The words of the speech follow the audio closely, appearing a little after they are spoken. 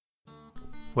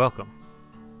Welcome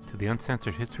to the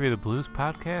Uncensored History of the Blues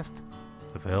podcast,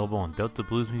 available on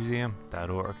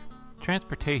deltabluesmuseum.org.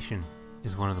 Transportation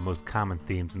is one of the most common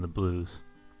themes in the blues.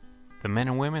 The men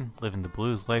and women living the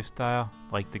blues lifestyle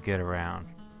like to get around.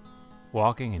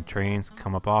 Walking and trains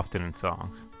come up often in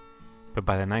songs, but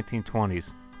by the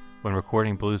 1920s, when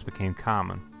recording blues became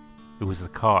common, it was the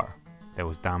car that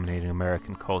was dominating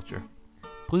American culture.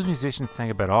 Blues musicians sang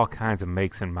about all kinds of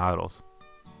makes and models,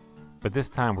 but this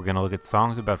time we're going to look at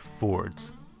songs about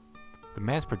Fords. The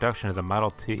mass production of the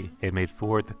Model T had made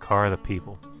Ford the car of the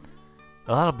people.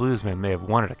 A lot of bluesmen may have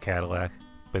wanted a Cadillac,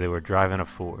 but they were driving a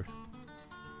Ford.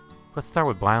 Let's start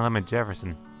with Blind Lemon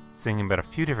Jefferson singing about a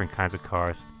few different kinds of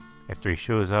cars after he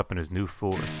shows up in his new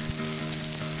Ford.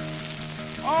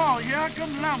 Oh, here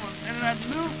comes Lemon in that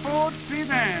new Ford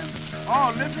sedan.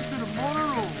 Oh, listen to the motor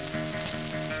roll.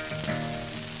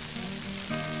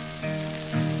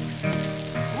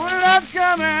 That's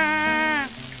coming,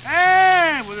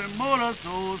 hey, with a motor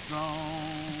so strong.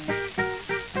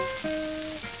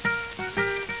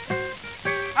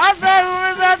 I said, who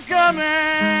is that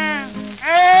coming,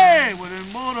 hey, with a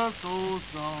motor so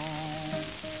strong?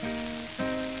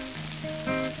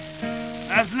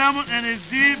 That's Lemon and his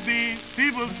DB.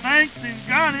 People think he's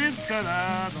got his cut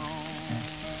out on.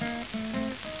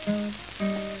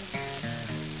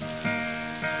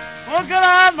 Look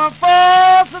at my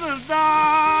force in the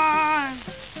dime.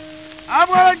 I'm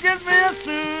gonna get me a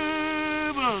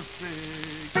Super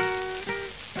 6.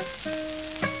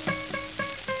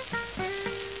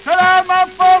 Cut out my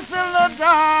force in the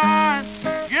dime.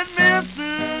 Get me a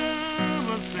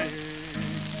Super 6.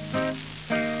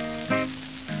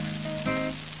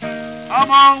 I'm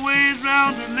always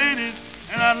round the ladies,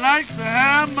 and I like to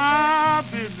have my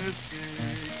business cake.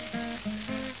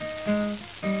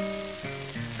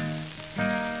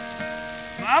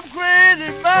 I'm crazy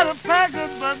about a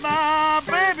Packard, but my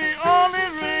baby only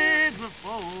reads a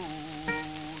Ford.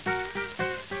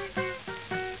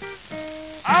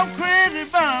 I'm crazy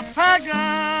about a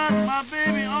Packard, my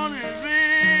baby only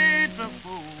reads a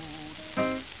Ford.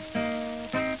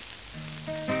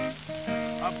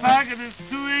 A Packard is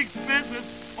too expensive,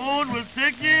 Ford will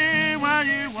take you where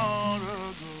you want to go.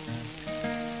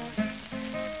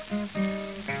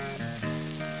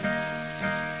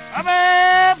 I'm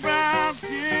a brown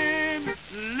skin,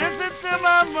 listen to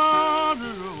my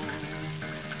motor roll.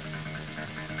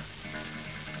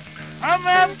 I'm a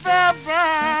fair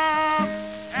brown,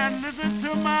 and listen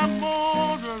to my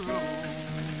motor roll.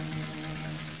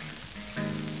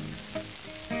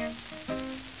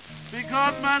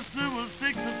 Because my Super 6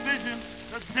 is sufficient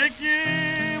to take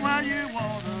you where you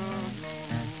want to go.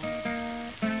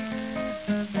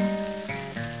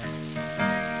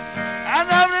 I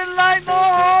never liked no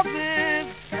horses,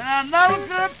 and I never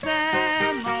could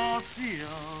stand no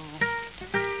steel.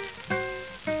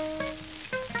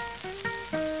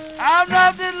 I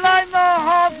never liked no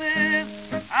horses,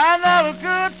 I never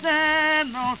could stand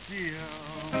no steel.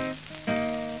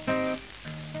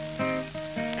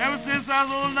 Ever since I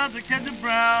was old enough to catch a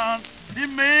brown, he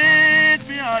made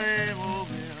me automobile.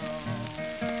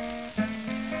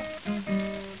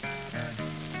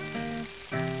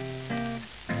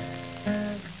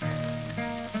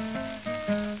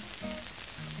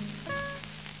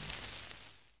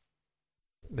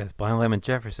 That's Blind Lemon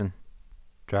Jefferson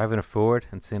driving a Ford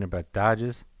and singing about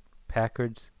Dodges,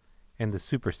 Packards, and the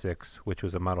Super 6, which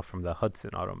was a model from the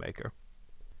Hudson automaker.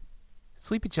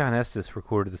 Sleepy John Estes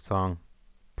recorded the song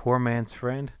Poor Man's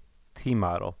Friend,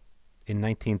 T-Model, in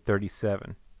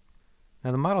 1937.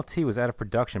 Now the Model T was out of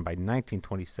production by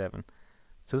 1927,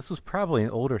 so this was probably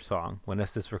an older song when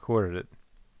Estes recorded it.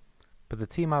 But the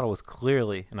T-Model was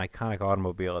clearly an iconic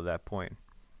automobile at that point.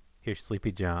 Here's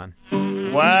Sleepy John.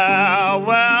 Well,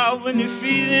 when you're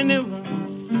feeling it,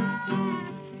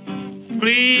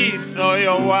 please throw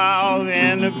your wild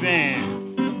in the bin.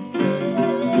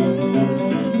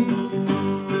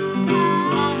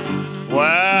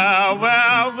 Well,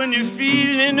 when you're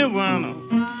feeling the winter,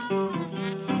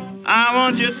 I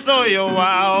want you to throw your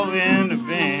wild in the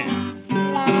bin.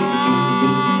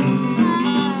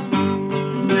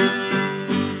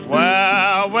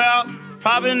 Well,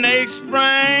 probably next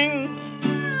spring,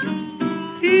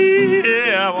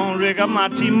 yeah, I won't rig up my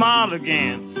T-Model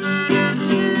again.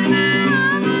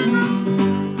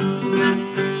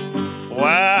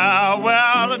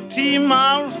 Well, the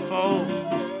T-Model sold,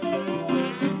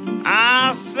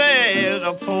 I say it's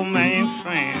a poor man's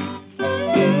friend.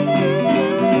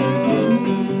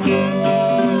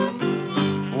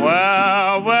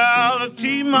 Well, the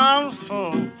T-Model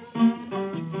sold,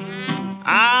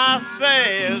 I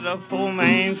say it's a poor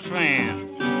man's friend.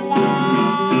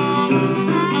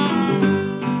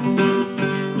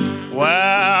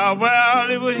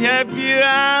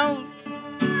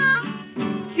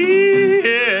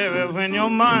 your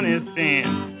money's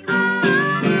thin.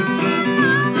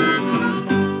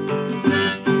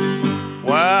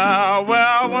 Well,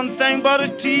 one thing about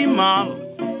a T-model,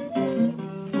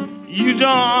 you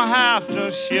don't have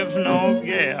to shift no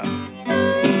gear.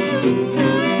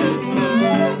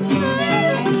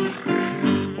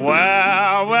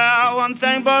 Well, one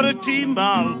thing about a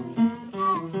T-model,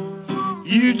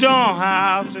 you don't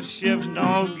have to shift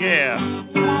no gear.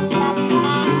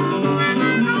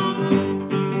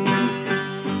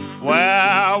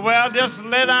 Well, just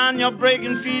lay down your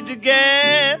braking feet to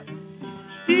gas.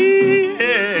 Yeah,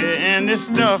 and this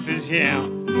stuff is here.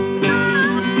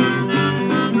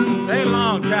 Stay a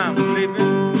long time, sleepy.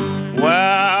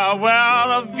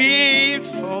 Well, a V8's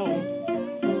full,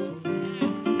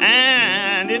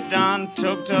 and it done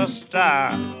took the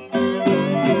start.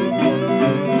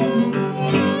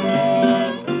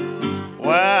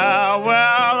 Well,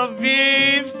 a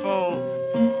V8's full,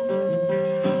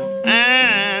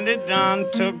 and it done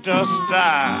took the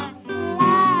start.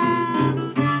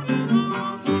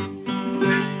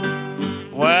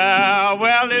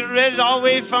 Well, it raised all the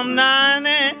way from 90,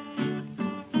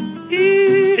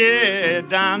 yeah,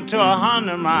 down to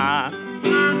 100 miles.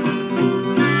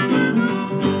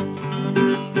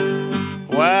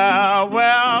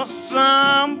 Well,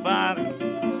 somebody,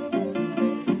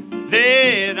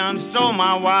 they done stole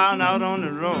my wild out on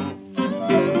the road.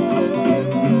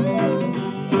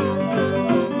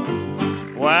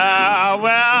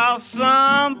 Well,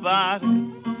 somebody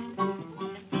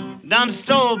done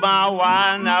stole my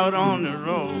wine out on the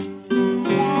road.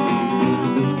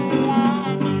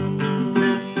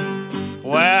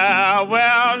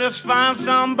 Well, just find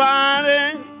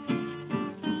somebody,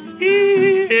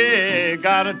 yeah,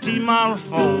 got a T-model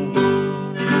phone.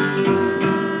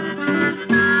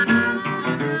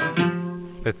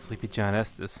 That's Sleepy John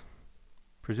Estes.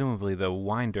 Presumably the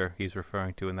winder he's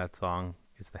referring to in that song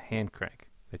is the hand crank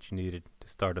that you needed to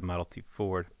start a Model T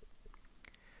Ford.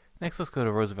 Next, let's go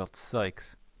to Roosevelt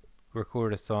Sykes, who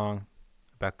recorded a song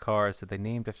about cars that they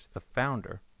named after the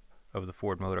founder of the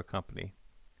Ford Motor Company.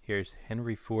 Here's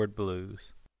Henry Ford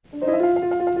Blues.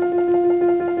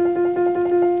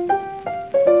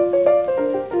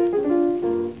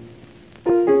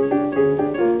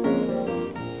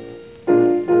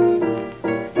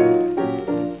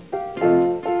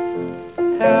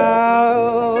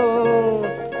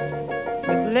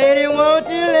 Miss Lady, won't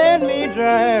you let me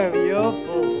drive your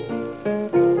Ford?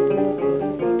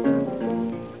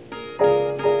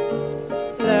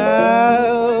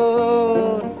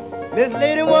 Miss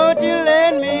Lady, won't you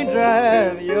let me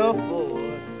drive your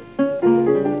Ford?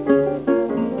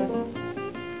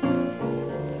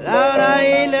 Lord, I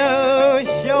ain't no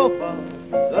chauffeur,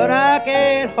 but I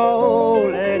can't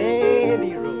hold that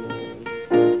heavy road.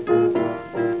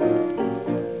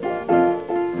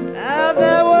 Now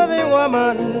there was a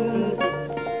woman,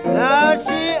 now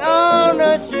she on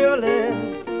the shoulder.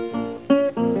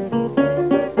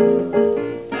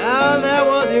 Now there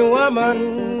was a woman,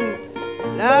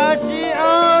 now she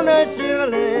on the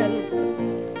shoulder.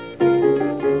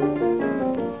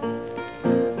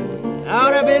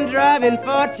 I've been driving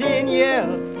for 10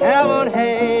 years, haven't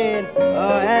had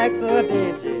an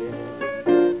accident yet.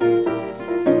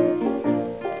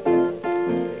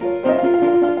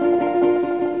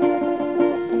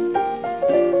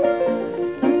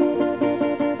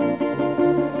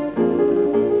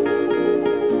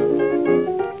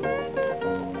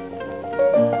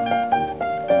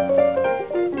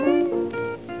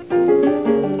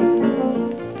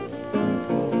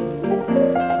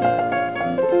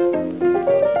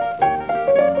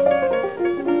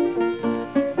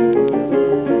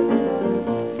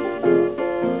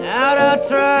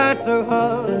 So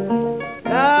hard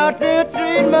now to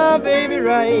treat my baby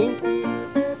right.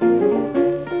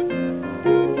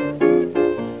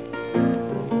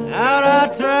 Now I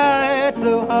tried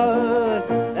so hard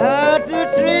now to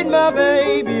treat my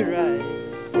baby right.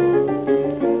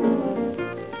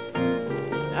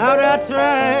 Now I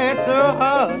tried so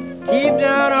hard keep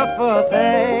down a fuss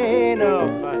and a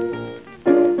fight.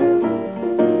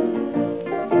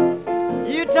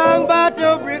 You talking about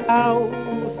your brick house,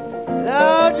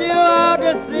 Lord, you ought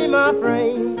to see my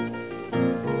frame.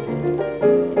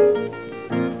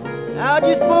 Lord,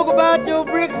 you spoke about your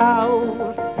brick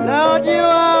house. Lord, you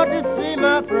ought to see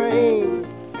my frame.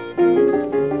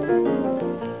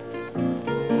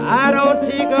 I don't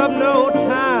take up no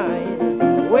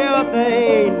time. Well,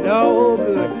 they ain't no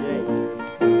good thing.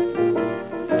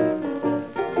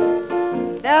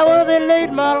 That was a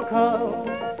late model car.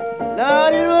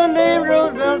 Lord, it was named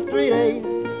Roosevelt Street 8.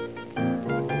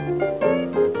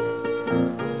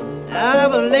 That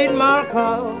was a late model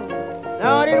car.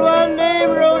 Lord, it was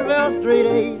named Roosevelt Street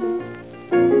 8.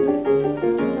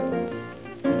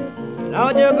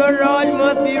 Lord, your garage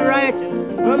must be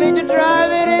righteous for me to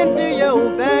drive it into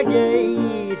your back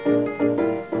gate.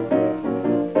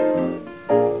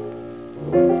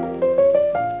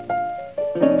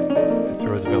 That's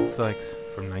Roosevelt Sykes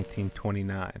from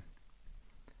 1929.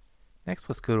 Next,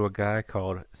 let's go to a guy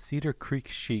called Cedar Creek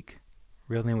Chic.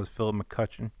 Real name was Philip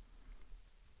McCutcheon.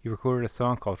 He recorded a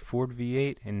song called Ford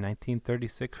V8 in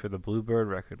 1936 for the Bluebird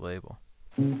record label.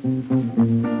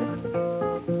 Soon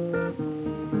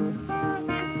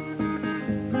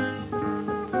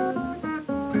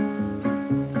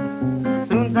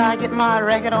as I get my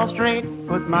record all straight,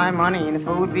 put my money in the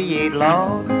Ford V8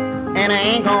 Lord, and I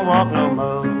ain't gonna walk no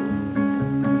more.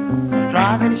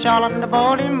 Drive to Charlotte and the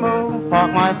Baltimore,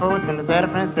 park my Ford in the San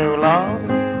Francisco Lord,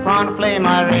 trying to play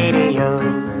my radio.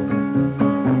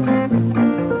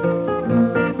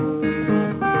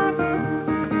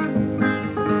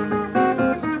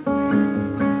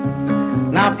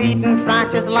 Now Pete and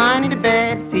Francis lying in the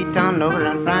bed, Pete turned over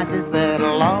and Francis said,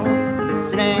 Lord,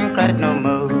 this ain't credit no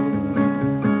more.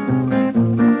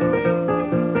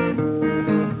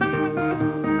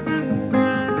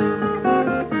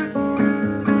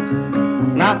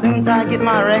 Now soon as I get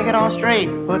my record all straight,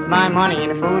 put my money in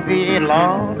the Ford V8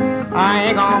 Lord, I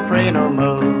ain't gonna pray no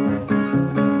more.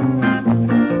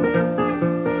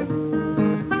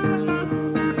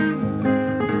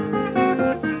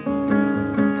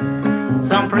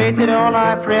 Some pray to the all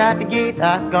I pray at the gate.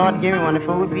 Ask God to give me one of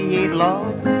Ford V8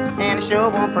 Lord, and I sure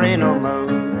won't pray no more.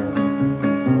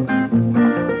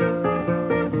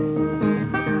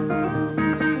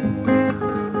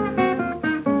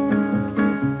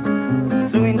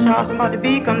 Soon Charleston about to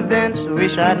be convinced.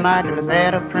 Wish I'd might have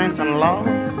had a prince-in-law,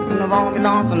 and I won't be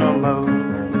lonesome no more.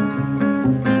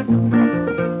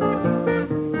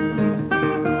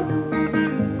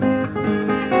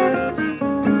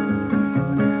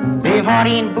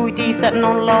 Hardy and Booty sitting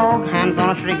on a log, hands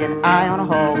on a frigate, eye on a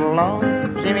hog log.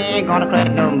 Jimmy ain't gonna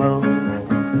credit no more.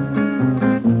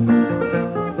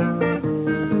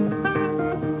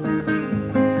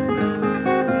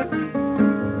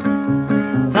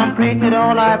 Some pray to the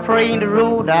all I pray in the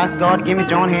road. Ask God give me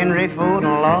John Henry Ford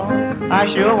and Lord, I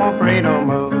sure won't pray no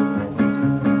more.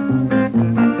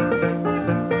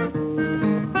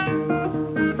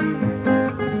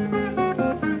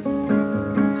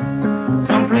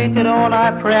 To all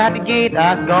I pray at the gate,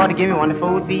 ask God to give me one of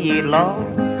Ford V8 Lord,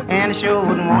 and I sure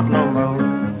wouldn't want no more.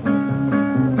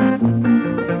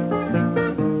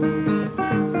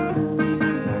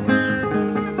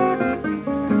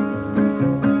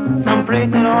 Some pray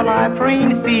to all I pray in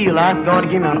the field, ask God to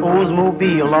give me an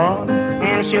Oldsmobile Lord,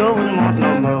 and I sure wouldn't want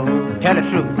no more. Tell the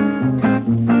truth.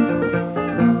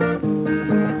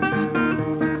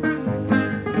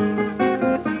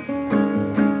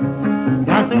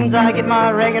 As soon as I get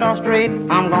my record all straight,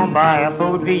 I'm gonna buy a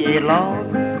Ford V8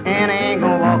 Lord, and I ain't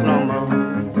gonna walk no more.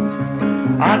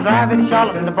 I'll drive it to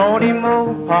Charlotte and the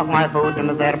Baltimore, park my Ford in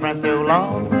the San Francisco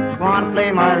Lord, wanna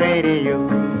play my radio.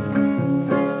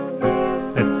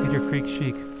 That's Cedar Creek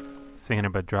Chic, singing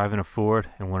about driving a Ford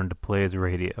and wanting to play his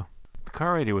radio. The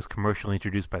car radio was commercially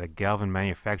introduced by the Galvin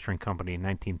Manufacturing Company in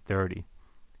 1930,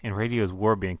 and radios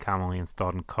were being commonly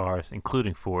installed in cars,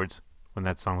 including Fords, when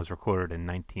that song was recorded in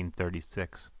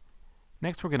 1936.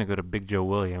 Next we're going to go to Big Joe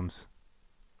Williams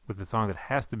with a song that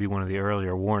has to be one of the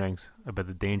earlier warnings about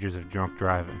the dangers of drunk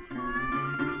driving.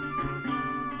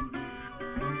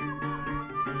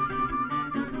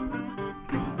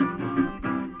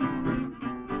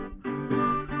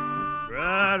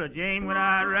 Brother James, when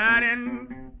I riding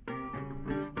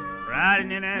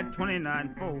in that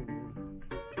 29 Ford.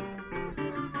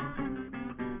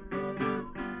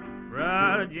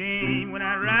 Brother James, when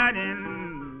I riding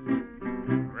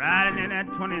in that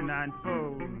 29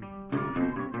 Ford.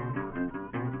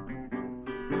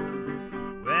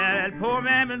 Well, that poor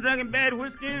man been drinking bad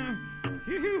whiskey.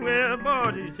 Well,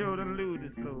 boy, he sure done lose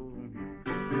his soul.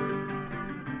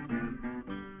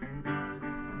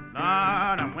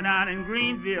 Lord, I went out in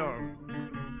Greenville,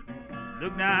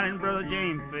 looked down in Brother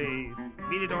James' face,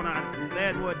 beat it on out,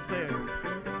 that's what it said.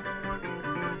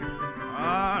 Lord,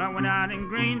 I went out in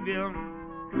Greenville,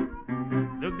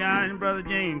 looked down in Brother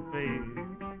James' face.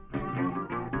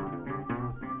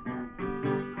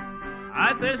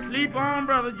 I said, sleep on,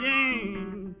 Brother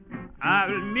James, I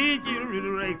will meet you with the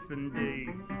rakes and days.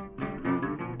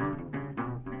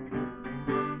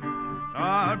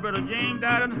 Lord, Brother James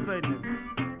died on the Satan,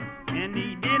 and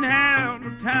he didn't have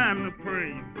no time to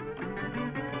pray.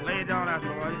 Lay down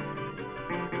after all.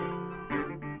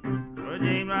 Brother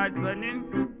James died suddenly,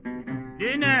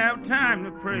 didn't have time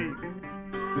to pray.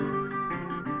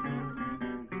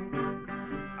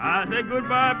 I said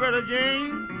goodbye, Brother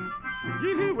James.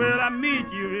 Well, I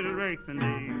meet you, little Rexon.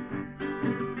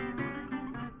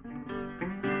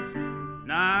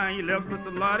 Now he left Sister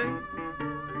Lottie,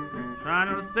 trying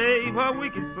to save her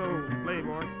wicked soul,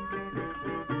 playboy.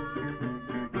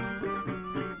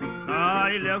 Now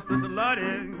he left Sister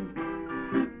Lottie,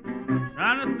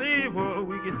 trying to save her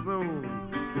wicked soul.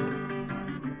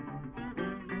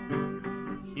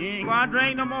 She ain't gonna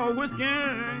drink no more whiskey.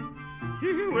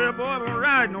 Well, boy, I'm gonna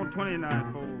ride no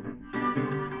 29 fold.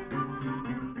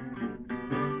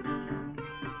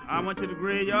 I went to the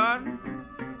graveyard,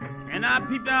 and I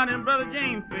peeped down in Brother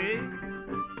James' face.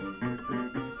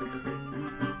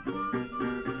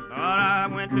 Lord, I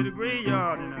went to the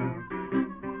graveyard, and I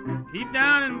peeped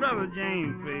down in Brother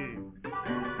James' face.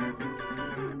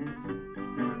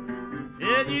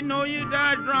 Said, you know you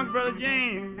died drunk, Brother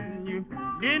James, and you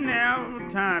didn't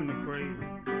have time to pray.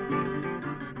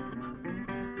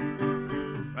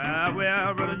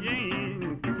 Well, Brother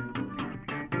James,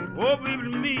 hope we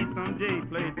will meet someday,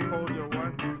 play to hold your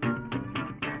wife.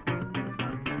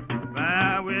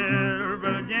 Well,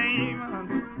 Brother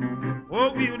James,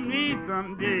 hope we will meet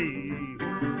someday.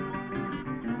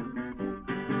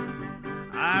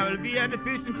 I will be at the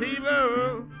fishing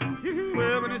table,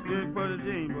 well, when it's good for the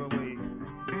James away.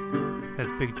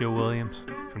 That's Big Joe Williams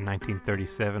from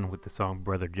 1937 with the song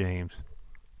Brother James.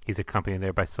 He's accompanied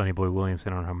there by Sonny Boy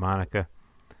Williamson on harmonica,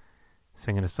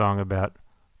 singing a song about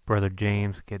Brother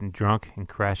James getting drunk and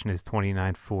crashing his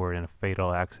 29 Ford in a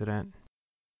fatal accident.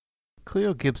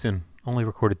 Cleo Gibson only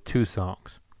recorded 2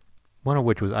 songs, one of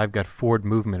which was I've Got Forward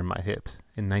Movement in My Hips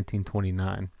in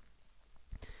 1929.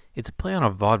 It's a play on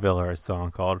a vaudeville-era song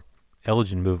called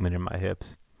Elgin Movement in My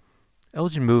Hips.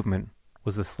 Elgin Movement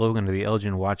was the slogan of the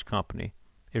Elgin Watch Company.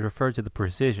 It referred to the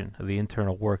precision of the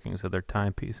internal workings of their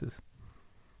timepieces.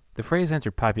 The phrase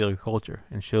entered popular culture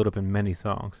and showed up in many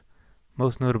songs,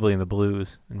 most notably in the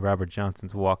blues and Robert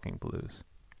Johnson's Walking Blues.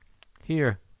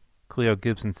 Here, Cleo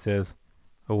Gibson says,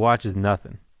 "A watch is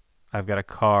nothing. I've got a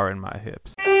car in my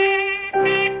hips."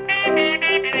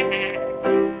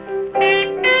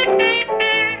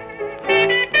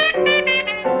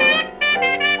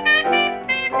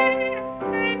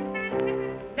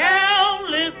 Now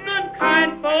listen,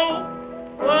 kind folk,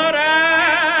 what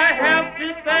I have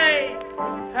to say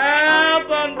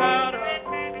happened about a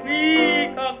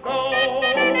week ago.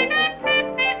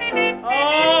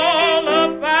 All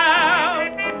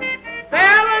about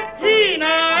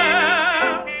Valentina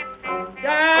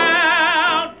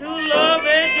down to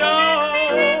Lovey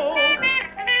Joe.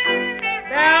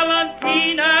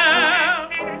 Valentina,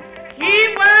 she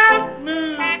was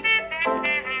smooth,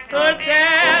 such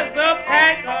as a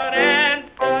Packard and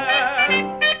stuff.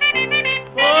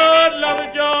 But Lovey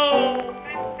Joe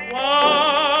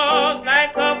was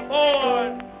like a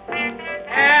Ford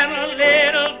and a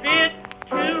little bit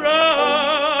too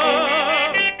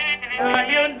rough. Now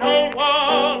you know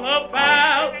all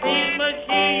about these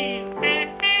machines.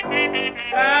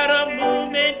 Got a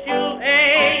movement you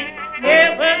ain't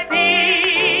never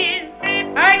seen.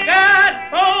 I got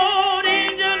Ford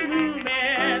engine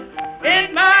movement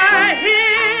in my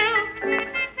hips,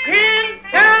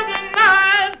 10,000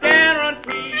 miles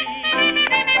guaranteed.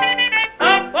 A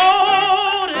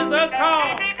Ford is a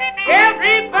car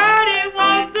everybody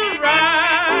wants to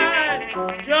ride.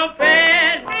 Jump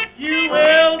in, you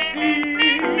will see.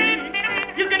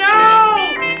 You can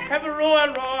all have a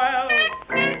Royal,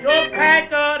 your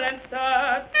Packard and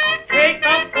stuff. Take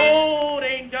a Ford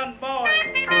engine, boy,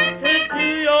 to do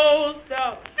your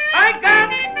stuff. I got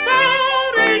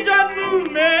Ford engine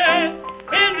movement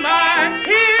in my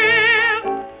hips,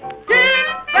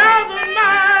 10,000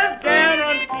 miles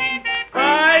guaranteed.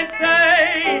 I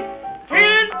say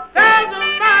 10,000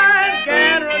 miles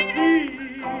guaranteed.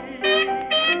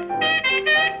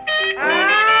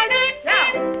 Ah, yeah.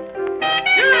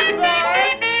 Good boy.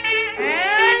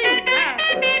 Anytime.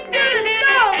 Good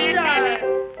dog, darling.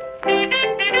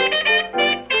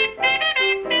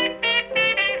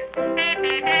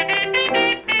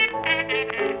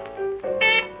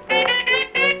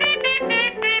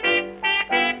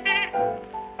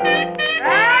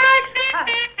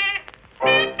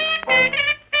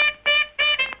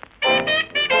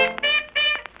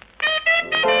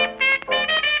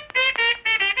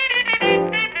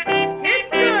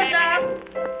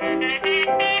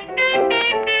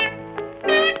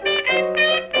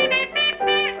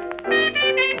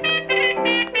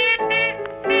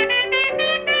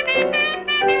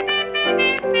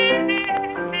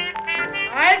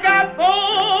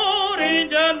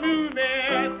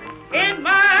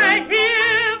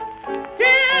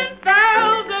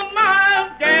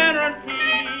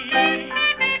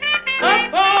 A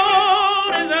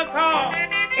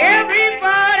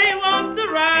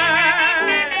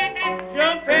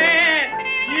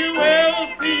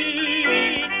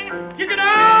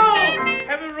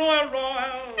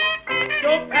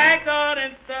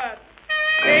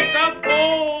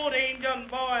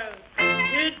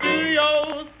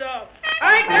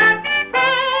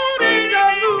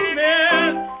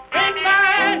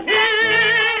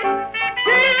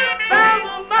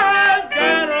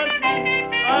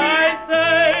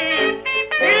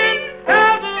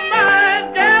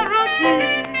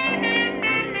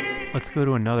Let's go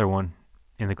to another one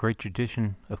in the great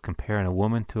tradition of comparing a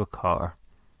woman to a car.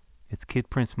 It's Kid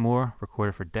Prince Moore,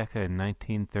 recorded for Decca in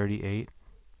 1938,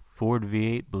 Ford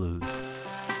V8 Blues.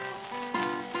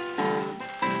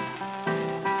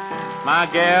 My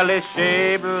gal is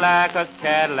shaped like a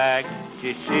Cadillac,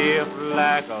 she's shaped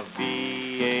like a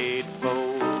V8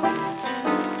 Ford.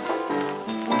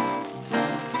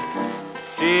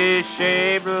 She's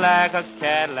shaped like a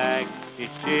Cadillac, she's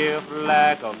shaped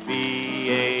like a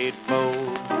V8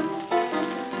 Ford.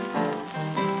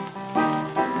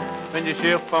 When you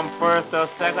shift from first or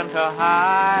second to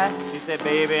high, she said,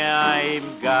 baby, I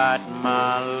ain't got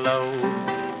my load.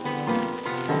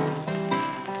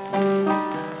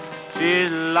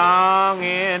 She's long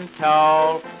and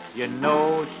tall, you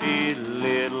know she's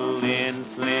little and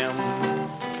slim.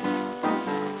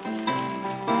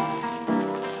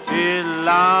 She's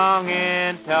long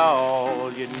and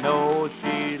tall, you know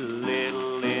she's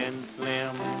little and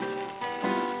slim.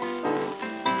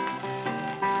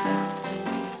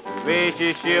 The way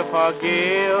she shift her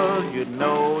gills, you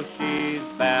know she's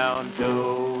bound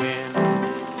to win.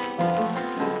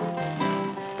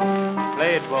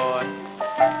 Play it, boy.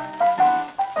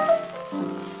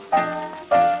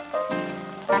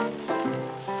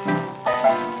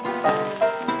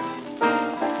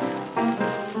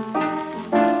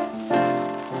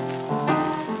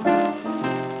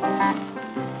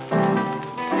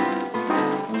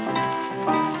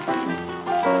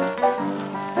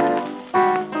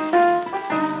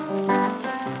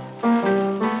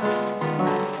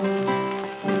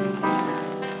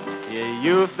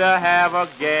 Used to have a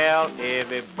gal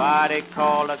everybody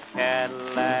called a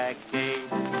Cadillac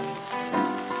Kate.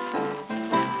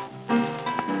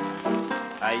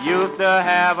 I used to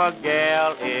have a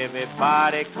gal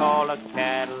everybody called a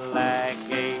Cadillac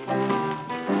Kate.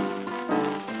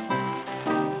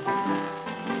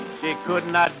 She could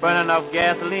not burn enough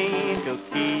gasoline to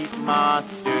keep my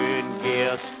steering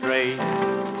gear straight.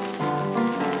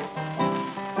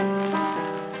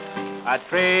 I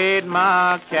trade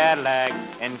my Cadillac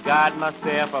and got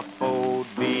myself a Ford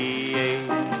V8.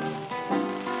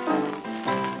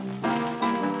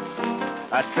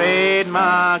 I trade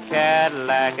my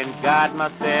Cadillac and got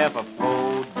myself a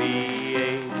Ford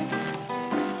V8.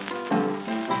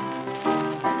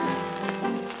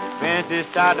 When she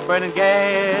started burning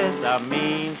gas, I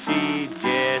mean she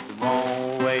just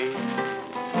won't wait.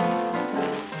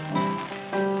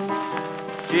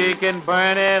 She can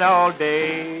burn it all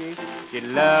day. She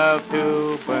loves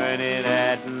to burn it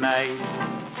at night.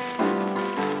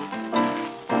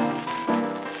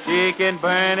 She can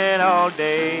burn it all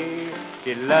day.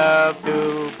 She loves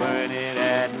to burn it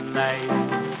at night.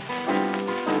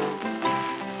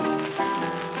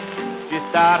 She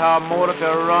start her motor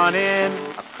to running,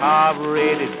 a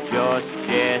carburetor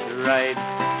just right.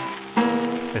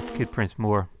 That's Kid Prince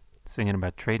Moore singing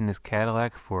about trading his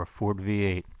Cadillac for a Ford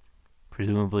V8,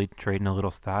 presumably trading a little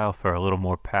style for a little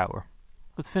more power.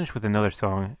 Let's finish with another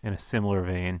song in a similar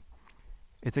vein.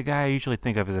 It's a guy I usually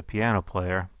think of as a piano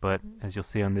player, but as you'll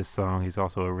see on this song, he's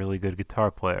also a really good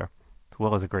guitar player, as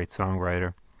well as a great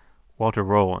songwriter. Walter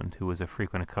Rowland, who was a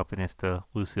frequent accompanist to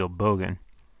Lucille Bogan.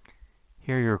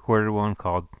 Here he recorded one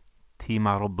called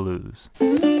T-Model Blues.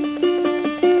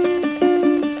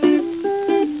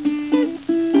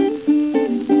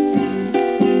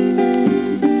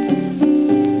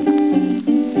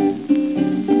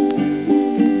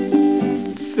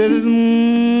 Says,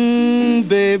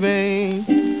 baby,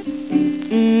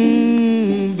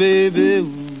 baby.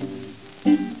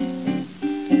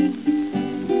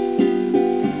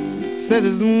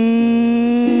 Says,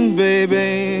 baby,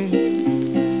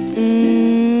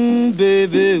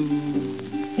 baby.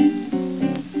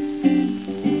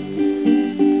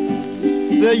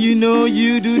 Say, you know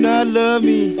you do not love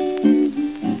me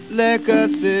like I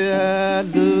say I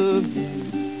love you.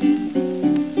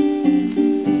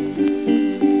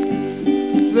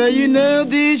 Say, you know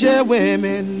these here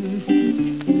women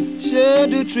sure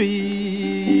do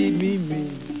treat me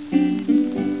mean.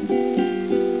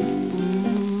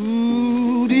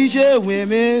 Ooh, these here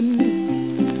women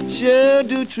sure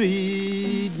do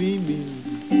treat me mean.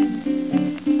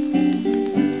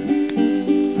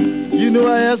 You know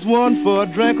I asked one for a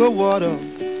drink of water,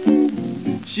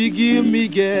 she give me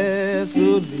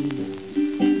gasoline.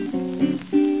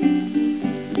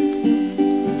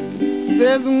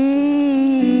 Says,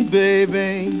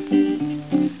 baby,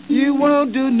 you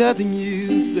won't do nothing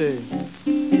you say.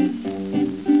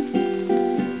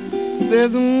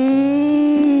 Says,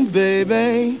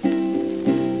 baby,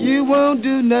 you won't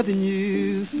do nothing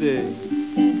you say.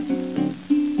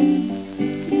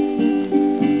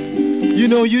 You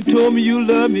know you told me you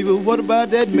love me, but what about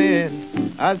that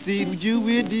man I seen you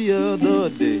with the other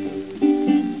day?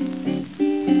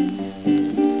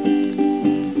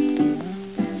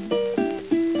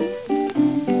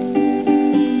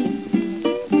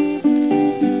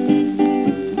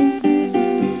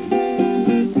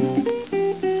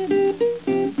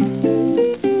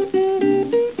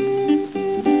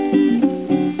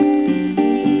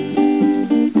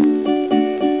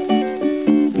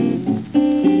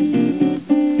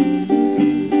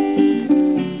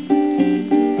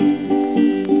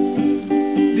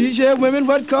 Women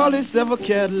what call themselves a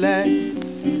Cadillac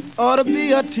ought to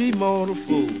be a T-Model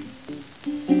fool.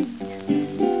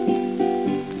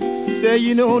 Say,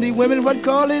 you know, these women what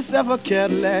call themselves a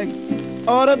Cadillac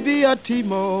ought to be a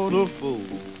T-Model fool.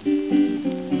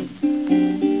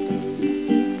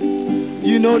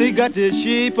 You know they got their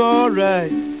shape all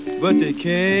right, but they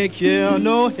can't carry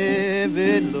no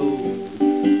heavy load.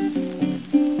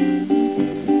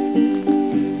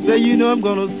 Say, you know I'm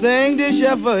gonna sing this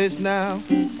your verse now.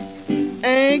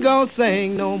 Ain't gonna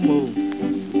sing no more.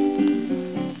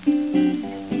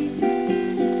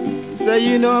 Say,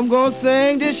 you know I'm gonna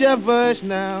sing this your verse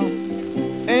now.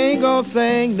 Ain't gonna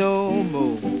sing no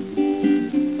more.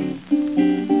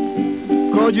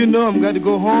 Cause you know I'm got to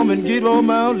go home and get on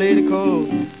my old lady, cause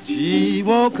she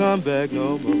won't come back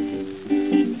no more.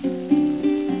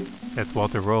 That's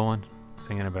Walter Rowland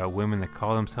singing about women that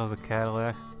call themselves a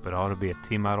Cadillac but ought to be a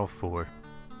T-Model Ford.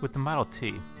 With the Model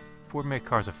T, Ford made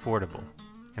cars affordable,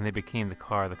 and they became the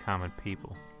car of the common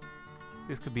people.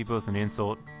 This could be both an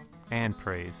insult and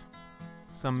praise.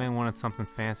 Some men wanted something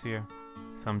fancier,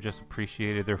 some just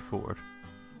appreciated their Ford,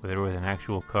 whether it was an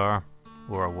actual car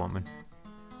or a woman.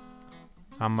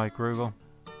 I'm Mike Rugel.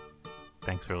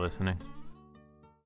 Thanks for listening.